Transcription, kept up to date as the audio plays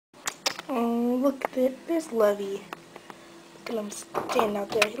look at it. There's Levy. Look at him standing out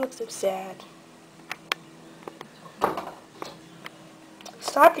there. He looks so sad.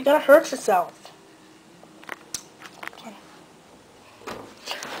 Stop, you're gonna hurt yourself.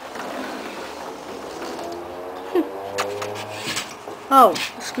 Oh,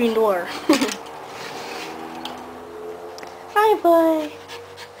 the screen door. Hi, boy.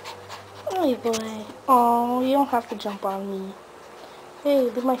 Hi, boy. Oh, you don't have to jump on me. Hey,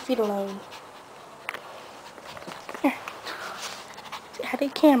 leave my feet alone. Here. Say hi to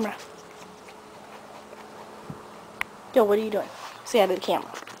the camera. Yo, what are you doing? Say hi to the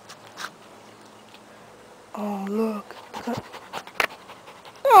camera. Oh, look.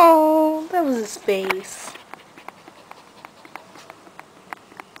 Oh, that was his face.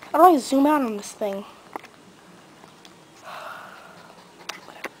 How do I zoom out on this thing?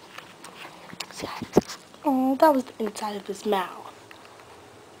 Oh, that was the inside of his mouth.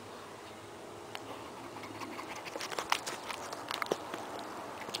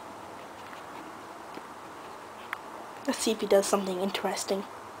 Let's see if he does something interesting.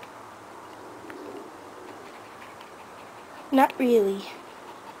 Not really.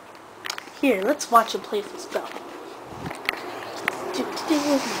 Here, let's watch him play with his bone.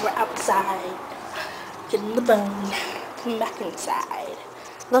 We're outside. Getting the bone. Come back inside.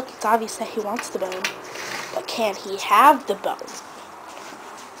 Look, it's obvious that he wants the bone. But can't he have the bone?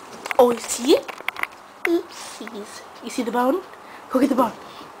 Oh, you see it? Oopsies. You see the bone? Go get the bone.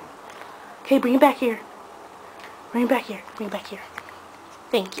 Okay, bring it back here. Bring it back here. Bring it back here.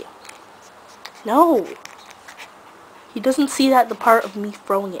 Thank you. No. He doesn't see that the part of me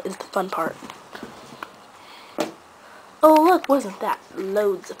throwing it is the fun part. Oh, look, wasn't that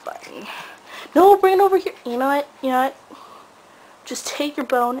loads of fun? No, bring it over here. You know what? You know what? Just take your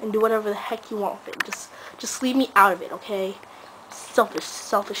bone and do whatever the heck you want with it. Just leave me out of it, okay?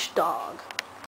 Selfish dog.